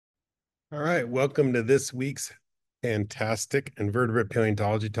All right, welcome to this week's fantastic invertebrate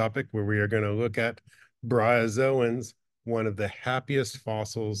paleontology topic, where we are going to look at bryozoans, one of the happiest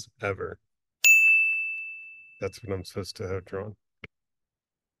fossils ever. That's what I'm supposed to have drawn.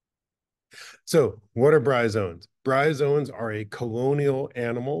 So, what are bryozoans? Bryozoans are a colonial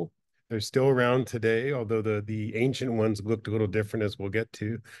animal. They're still around today, although the ancient ones looked a little different, as we'll get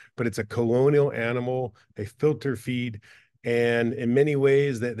to. But it's a colonial animal. They filter feed, and in many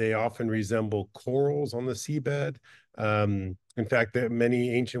ways, that they often resemble corals on the seabed. In fact, that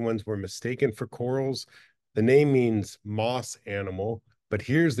many ancient ones were mistaken for corals. The name means moss animal, but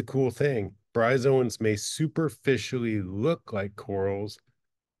here's the cool thing: bryozoans may superficially look like corals,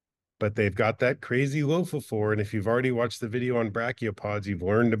 but they've got that crazy lophophore. And if you've already watched the video on brachiopods, you've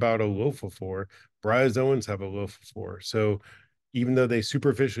learned about a lophophore. Bryozoans have a lophophore. So even though they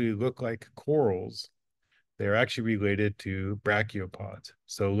superficially look like corals, they're actually related to brachiopods.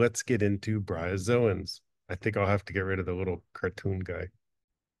 So let's get into bryozoans. I think I'll have to get rid of the little cartoon guy.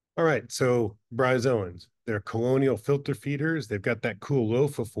 All right, so bryozoans, they're colonial filter feeders. They've got that cool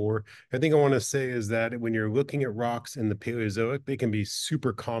lophophore. I think I want to say is that when you're looking at rocks in the Paleozoic, they can be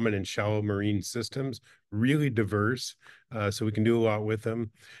super common in shallow marine systems, really diverse. So we can do a lot with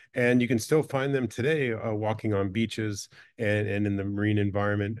them. And you can still find them today walking on beaches and in the marine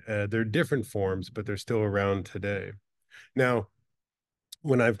environment. They're different forms, but they're still around today. Now,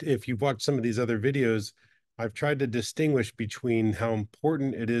 if you've watched some of these other videos, I've tried to distinguish between how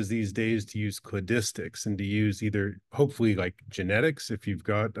important it is these days to use cladistics and to use either hopefully like genetics if you've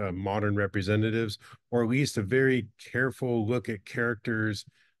got modern representatives, or at least a very careful look at characters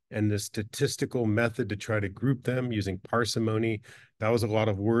and the statistical method to try to group them using parsimony. That was a lot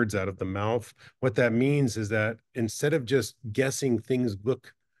of words out of the mouth. What that means is that instead of just guessing things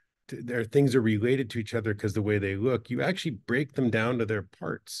look their things are related to each other because the way they look, you actually break them down to their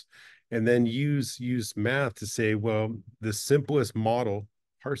parts and then use math to say, well, the simplest model,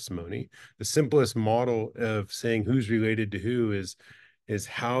 parsimony, the simplest model of saying who's related to who is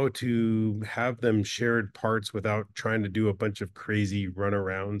how to have them shared parts without trying to do a bunch of crazy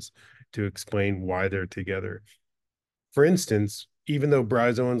runarounds to explain why they're together. For instance, even though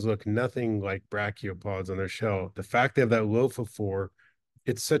bryozoans look nothing like brachiopods on their shell, the fact they have that lophophore,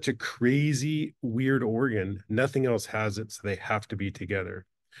 it's such a crazy, weird organ. Nothing else has it, so they have to be together.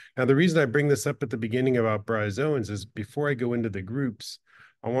 Now, the reason I bring this up at the beginning about bryozoans is before I go into the groups,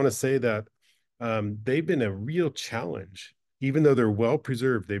 I want to say that they've been a real challenge. Even though they're well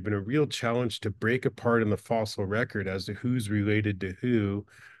preserved, they've been a real challenge to break apart in the fossil record as to who's related to who,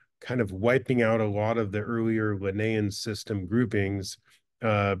 kind of wiping out a lot of the earlier Linnaean system groupings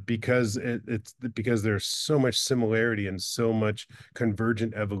because there's so much similarity and so much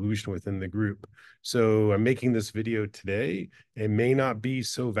convergent evolution within the group. So I'm making this video today. It may not be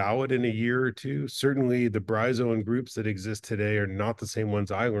so valid in a year or two. Certainly the bryozoan groups that exist today are not the same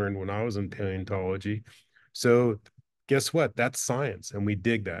ones I learned when I was in paleontology. So guess what? That's science, and we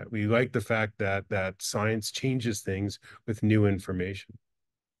dig that. We like the fact that science changes things with new information.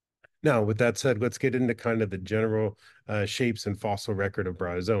 Now, with that said, let's get into kind of the general shapes and fossil record of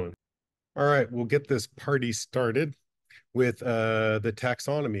bryozoans. All right, we'll get this party started with the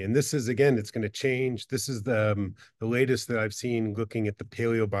taxonomy. And this is, again, it's going to change. This is the latest that I've seen looking at the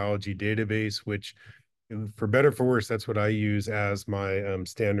paleobiology database, which for better or for worse, that's what I use as my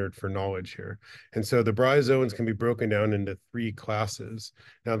standard for knowledge here. And so the bryozoans can be broken down into three classes.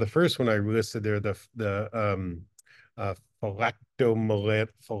 Now, the first one I listed there, the uh, phylactolemmata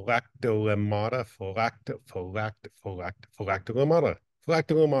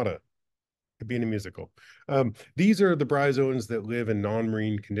could be in a musical. These are the bryozoans that live in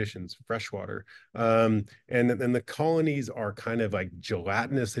non-marine conditions, freshwater. And then the colonies are kind of like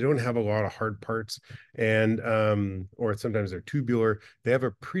gelatinous. They don't have a lot of hard parts, and or sometimes they're tubular. They have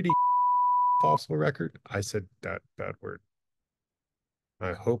a pretty fossil record. I said that bad word.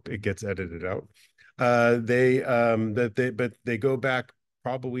 I hope it gets edited out. But they go back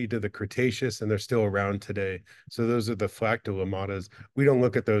probably to the Cretaceous, and they're still around today. So those are the phylactolematas. We don't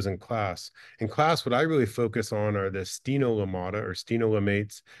look at those in class. In class, what I really focus on are the stenolemata or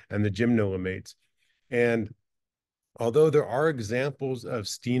stenolemates and the gymnolemates. And although there are examples of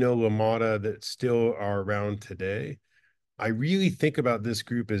stenolemata that still are around today, I really think about this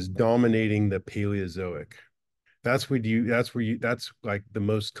group as dominating the Paleozoic. That's like the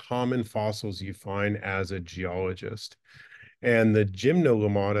most common fossils you find as a geologist. And the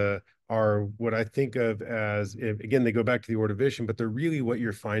gymnolemmata are what I think of as, again, they go back to the Ordovician, but they're really what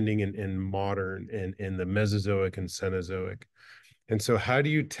you're finding in modern, in the Mesozoic and Cenozoic. And so how do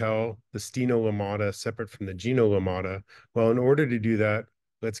you tell the stenolemmata separate from the genolemmata? Well, in order to do that,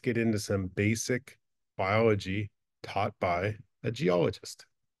 let's get into some basic biology taught by a geologist.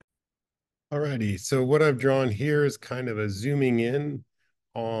 Alrighty, so what I've drawn here is kind of a zooming in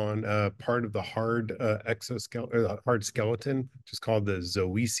on part of the hard exoskeleton, hard skeleton, which is called the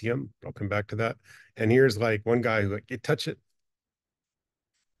zoecium. I'll come back to that. And here's like one guy who like, you touch it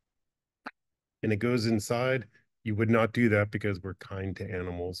and it goes inside. You would not do that because we're kind to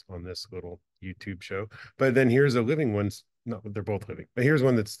animals on this little YouTube show. But then here's a living one. No, they're both living. But here's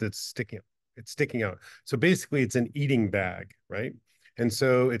one that's sticking out. It's sticking out. So basically, it's an eating bag, right? And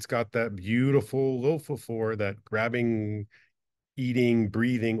so it's got that beautiful lophophore, that grabbing, eating,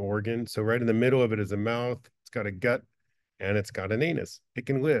 breathing organ. So right in the middle of it is a mouth. It's got a gut and it's got an anus. It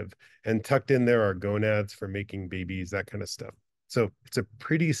can live. And tucked in there are gonads for making babies, that kind of stuff. So it's a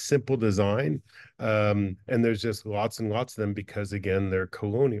pretty simple design. And there's just lots and lots of them because, again, they're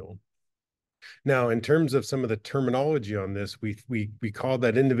colonial. Now, in terms of some of the terminology on this, we call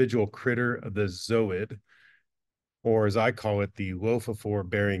that individual critter the zoid, or as I call it, the lophophore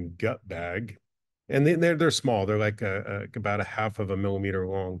bearing gut bag. And they're small. They're like about a half of a millimeter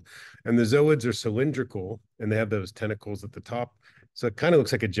long. And the zoids are cylindrical and they have those tentacles at the top. So it kind of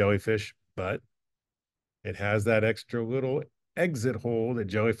looks like a jellyfish, but it has that extra little exit hole that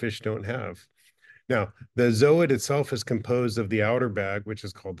jellyfish don't have. Now, the zoid itself is composed of the outer bag, which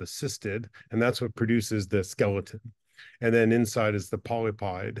is called the cystid, and that's what produces the skeleton. And then inside is the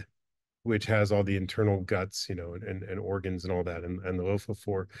polypid, which has all the internal guts, and organs and all that, and the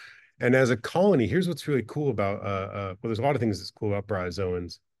lophophore. And as a colony, here's what's really cool about, well, there's a lot of things that's cool about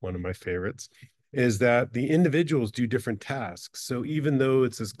bryozoans. One of my favorites is that the individuals do different tasks. So even though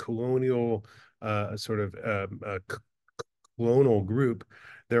it's this colonial sort of clonal group,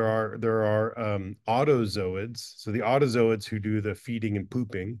 there are autozoids. So the autozoids who do the feeding and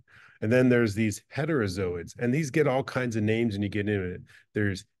pooping, and then there's these heterozoids, and these get all kinds of names when you get into it.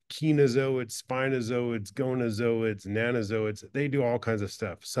 There's kenozoids, spinozoids, gonozoids, nanozoids. They do all kinds of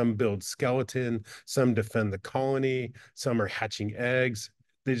stuff. Some build skeleton, some defend the colony, some are hatching eggs.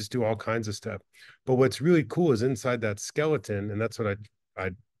 They just do all kinds of stuff. But what's really cool is inside that skeleton, and that's what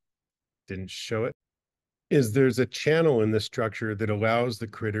I didn't show it, is there's a channel in the structure that allows the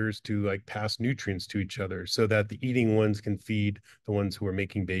critters to like pass nutrients to each other so that the eating ones can feed the ones who are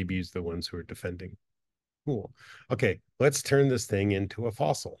making babies, the ones who are defending. Cool. Okay, let's turn this thing into a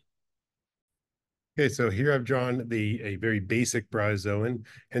fossil. Okay, so here I've drawn a very basic bryozoan.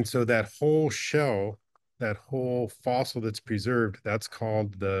 And so that whole shell, that whole fossil that's preserved, that's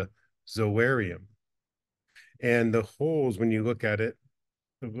called the zoarium. And the holes, when you look at it,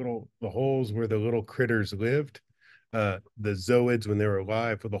 the holes where the little critters lived, the zoids when they were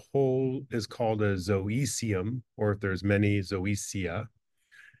alive, well, the hole is called a zoecium, or if there's many, zoecia.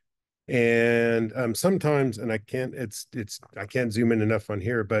 And sometimes, and I can't zoom in enough on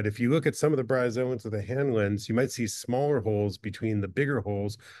here, but if you look at some of the bryozoans with a hand lens, you might see smaller holes between the bigger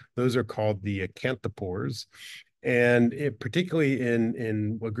holes. Those are called the acanthopores. And particularly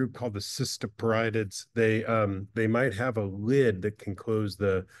in a group called the cystoporidids, they might have a lid that can close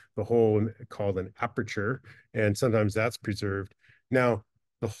the hole called an aperture, and sometimes that's preserved. Now,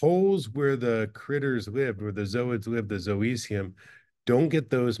 the holes where the critters lived, where the zoids lived, the zoecium, don't get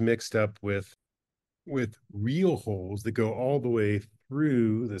those mixed up with real holes that go all the way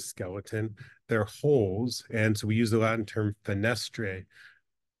through the skeleton. They're holes, and so we use the Latin term fenestrae.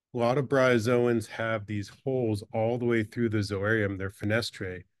 A lot of bryozoans have these holes all the way through the zoarium. They're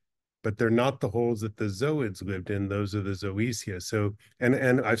fenestrae, but they're not the holes that the zoids lived in. Those are the zoecia. So,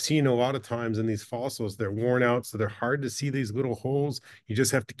 and I've seen a lot of times in these fossils, they're worn out, so they're hard to see these little holes. You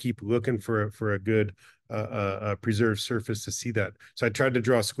just have to keep looking for a good preserved surface to see that. So I tried to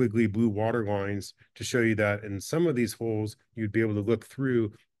draw squiggly blue water lines to show you that in some of these holes, you'd be able to look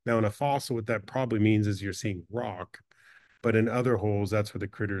through. Now in a fossil, what that probably means is you're seeing rock, but in other holes, that's where the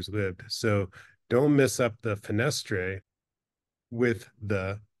critters lived. So don't mess up the fenestrae with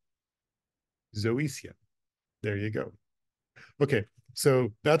the zoecia. There you go. Okay,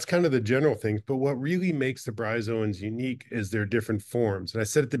 so that's kind of the general things, but what really makes the bryozoans unique is their different forms. And I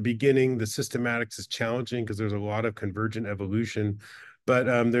said at the beginning, the systematics is challenging because there's a lot of convergent evolution, but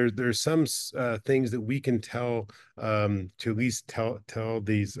there's some things that we can tell to at least tell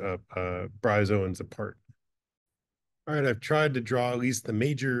these bryozoans apart. All right, I've tried to draw at least the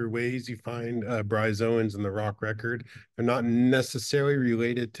major ways you find bryozoans in the rock record. They're not necessarily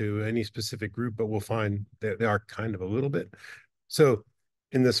related to any specific group, but we'll find that they are kind of a little bit. So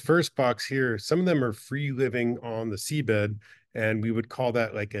in this first box here, some of them are free living on the seabed, and we would call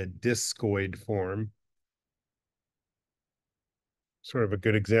that like a discoid form. Sort of a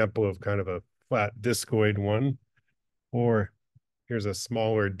good example of kind of a flat discoid one. Or Here's a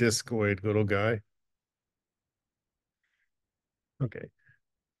smaller discoid little guy. Okay,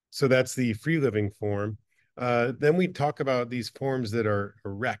 so that's the free living form. Then we talk about these forms that are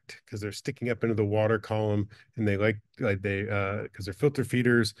erect because they're sticking up into the water column and they like they because they're filter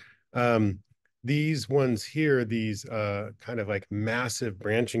feeders. Um, these ones here, these kind of like massive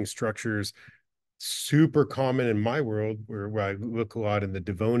branching structures, super common in my world where I look a lot in the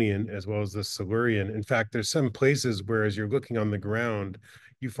Devonian as well as the Silurian. In fact, there's some places where as you're looking on the ground,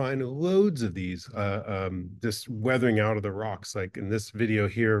 you find loads of these just weathering out of the rocks, like in this video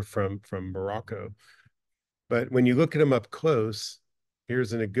here from Morocco. But when you look at them up close,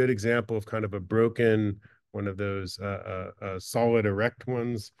 here's a good example of kind of a broken one of those solid erect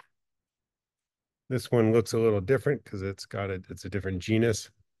ones. This one looks a little different because it's a different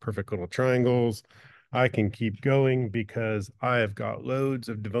genus, perfect little triangles. I can keep going because I have got loads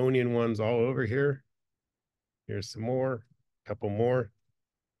of Devonian ones all over here. Here's some more, a couple more.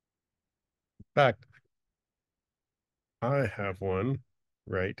 In fact, I have one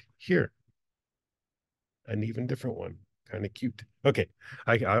right here, an even different one. Kind of cute. Okay,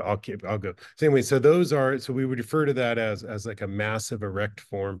 I'll go. So anyway, so those are so we would refer to that as like a massive erect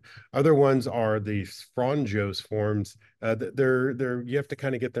form. Other ones are the frondose forms. They're you have to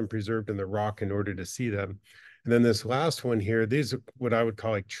kind of get them preserved in the rock in order to see them. And then this last one here, these are what I would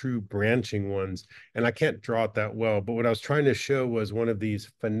call like true branching ones. And I can't draw it that well, but what I was trying to show was one of these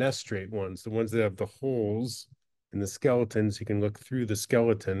fenestrate ones, the ones that have the holes in the skeletons. You can look through the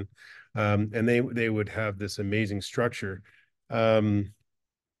skeleton and they would have this amazing structure. Um,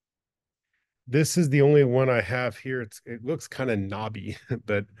 this is the only one I have here. It looks kind of knobby,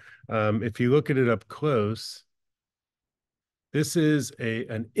 but if you look at it up close, this is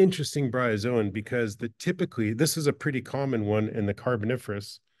an interesting bryozoan because typically this is a pretty common one in the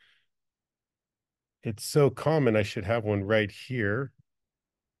Carboniferous. It's so common I should have one right here,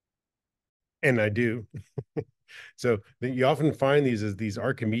 and I do. So you often find these as these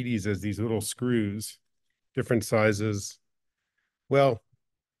Archimedes as these little screws, different sizes. Well,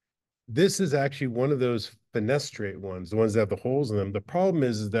 this is actually one of those fenestrate ones, the ones that have the holes in them. The problem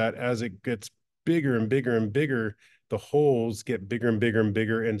is that as it gets bigger and bigger and bigger, the holes get bigger and bigger and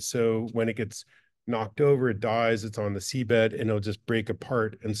bigger. And so when it gets knocked over, it dies, it's on the seabed, and it'll just break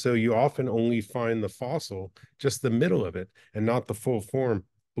apart. And so you often only find the fossil, just the middle of it, and not the full form.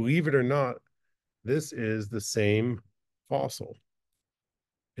 Believe it or not, this is the same fossil.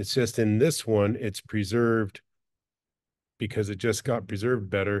 It's just in this one, it's preserved because it just got preserved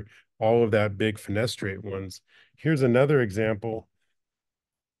better. All of that big fenestrate ones. Here's another example.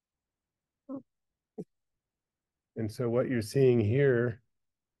 And so what you're seeing here,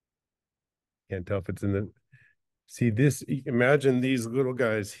 can't tell if it's in the, see this, imagine these little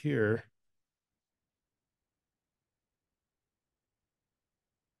guys here.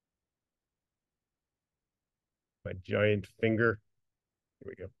 My giant finger. Here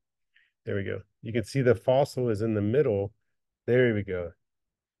we go. There we go. You can see the fossil is in the middle. There we go.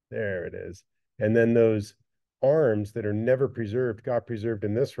 There it is. And then those arms that are never preserved got preserved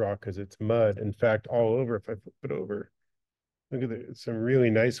in this rock because it's mud. In fact, all over, if I flip it over, look at some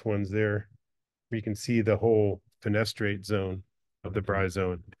really nice ones there where you can see the whole fenestrate zone of the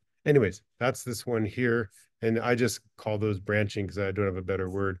bryozoan. Anyways, that's this one here. And I just call those branching because I don't have a better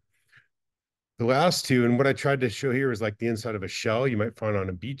word. The last two, and what I tried to show here is like the inside of a shell you might find on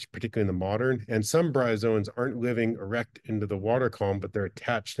a beach, particularly in the modern. And some bryozoans aren't living erect into the water column, but they're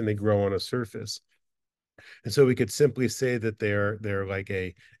attached and they grow on a surface. And so we could simply say that they're like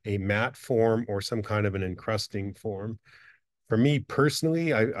a mat form or some kind of an encrusting form. For me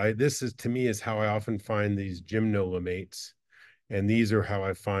personally, this is to me is how I often find these gymnolamates, and these are how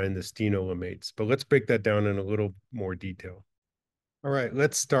I find the stenolamates. But let's break that down in a little more detail. All right,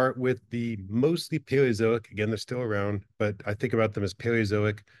 let's start with the mostly Paleozoic. Again, they're still around, but I think about them as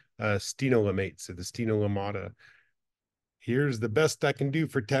Paleozoic stenolamates, or the Stenolamata. Here's the best I can do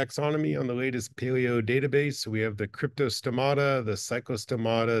for taxonomy on the latest paleo database. So we have the cryptostomata, the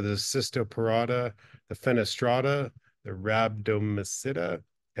cyclostomata, the cystoparata, the fenestrata, the rhabdomyceta,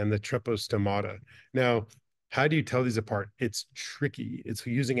 and the trepostomata. Now, how do you tell these apart? It's tricky. It's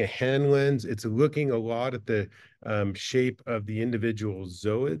using a hand lens. It's looking a lot at the shape of the individual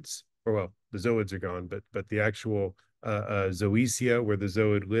zooids, or well, the zooids are gone, but the actual zoecia where the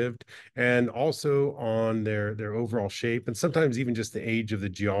zooid lived, and also on their overall shape, and sometimes even just the age of the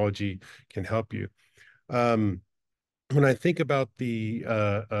geology can help you. When I think about the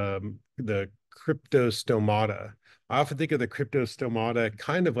cryptostomata, I often think of the cryptostomata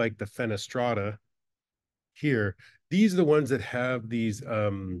kind of like the fenestrata here. These are the ones that have these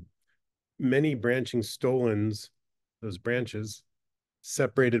many branching stolons, those branches.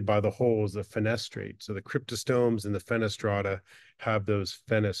 separated by the holes of fenestrate. So the cryptostomes and the fenestrata have those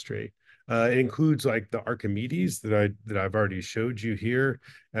fenestrate. It includes like the Archimedes that I've already showed you here,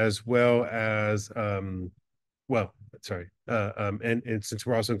 as well as well, sorry, and since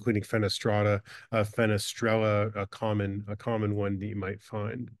we're also including fenestrata, fenestrella, a common one that you might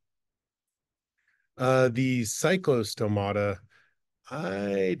find. The cyclostomata,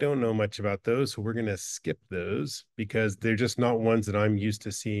 I don't know much about those, so we're going to skip those because they're just not ones that I'm used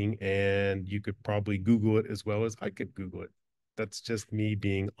to seeing. And you could probably Google it as well as I could Google it. That's just me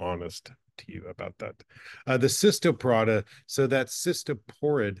being honest to you about that. The cystoporida, so that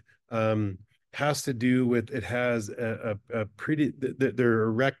cystoporid has to do with it has a pretty, they're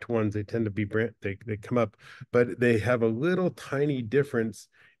erect ones. They tend to be, they come up, but they have a little tiny difference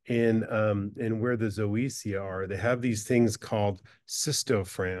in where the zoecia are. They have these things called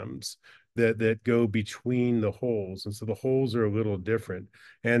cystophrams that go between the holes, and so the holes are a little different.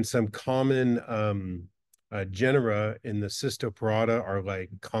 And some common genera in the cystoporata are like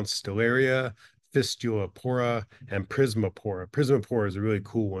Constellaria, Fistulapora, and Prismapora. Prismapora is a really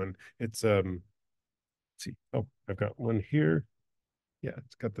cool one. It's let's see. Oh, I've got one here. Yeah,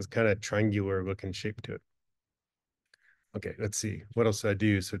 it's got this kind of triangular looking shape to it. Okay, let's see. What else did I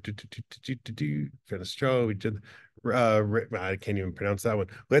do? So Fenestrella, we did I can't even pronounce that one.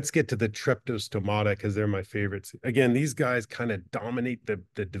 Let's get to the Treptostomata because they're my favorites. Again, these guys kind of dominate the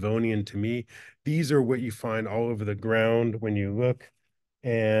Devonian to me. These are what you find all over the ground when you look,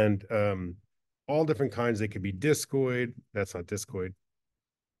 and all different kinds. They could be discoid. That's not discoid.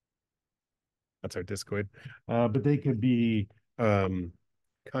 That's our discoid. But they could be kind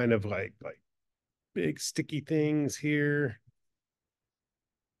of like big sticky things here.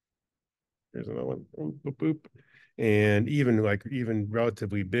 There's another one. Boop, boop. And even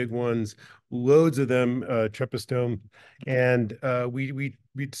relatively big ones, loads of them, Trepistome, and we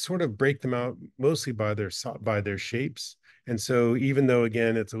sort of break them out mostly by their shapes. And so even though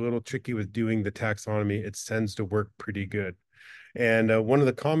again it's a little tricky with doing the taxonomy, it tends to work pretty good. And one of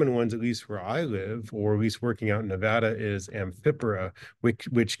the common ones, at least where I live, or at least working out in Nevada, is Amphipora,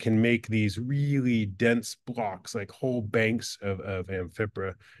 which can make these really dense blocks, like whole banks of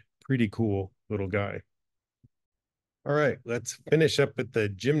Amphipora. Pretty cool little guy. All right, let's finish up with the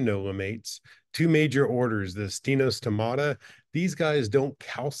gymnolamates. Two major orders, the Stenostomata. These guys don't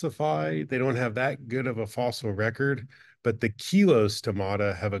calcify. They don't have that good of a fossil record, but the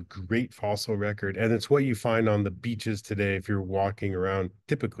Chilostomata have a great fossil record. And it's what you find on the beaches today if you're walking around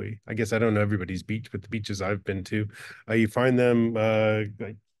typically. I guess I don't know everybody's beach, but the beaches I've been to, you find them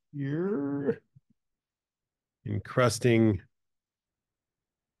like here encrusting,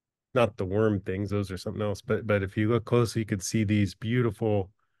 not the worm things, those are something else, but if you look closely, you could see these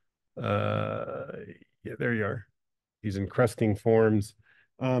beautiful uh yeah, there you are, these encrusting forms.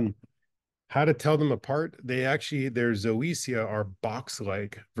 um how to tell them apart? They actually, their zoecia are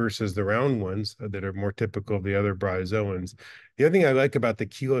box-like versus the round ones that are more typical of the other bryozoans. The other thing I like about the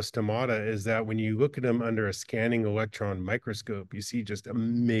Chilostomata is that when you look at them under a scanning electron microscope, you see just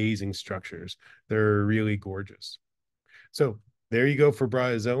amazing structures. They're really gorgeous. So there you go for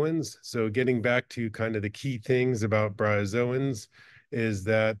bryozoans. So getting back to kind of the key things about bryozoans is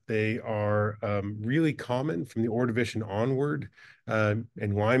that they are really common from the Ordovician onward, and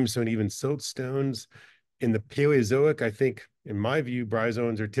limestone, even siltstones. In the Paleozoic, I think, in my view,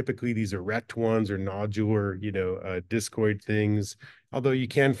 bryozoans are typically these erect ones or nodular, discoid things, although you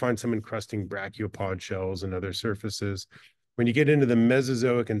can find some encrusting brachiopod shells and other surfaces. When you get into the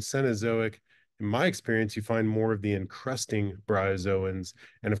Mesozoic and Cenozoic, in my experience, you find more of the encrusting bryozoans.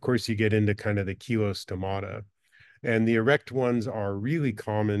 And of course, you get into kind of the Chilostomata. And the erect ones are really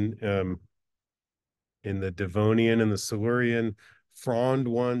common in the Devonian and the Silurian. Frond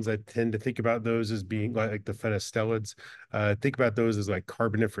ones, I tend to think about those as being like the phenestellids. Think about those as like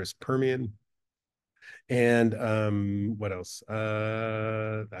Carboniferous Permian. And what else?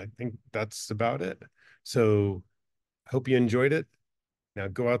 I think that's about it. So hope you enjoyed it. Now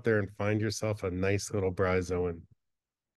go out there and find yourself a nice little bryozoan.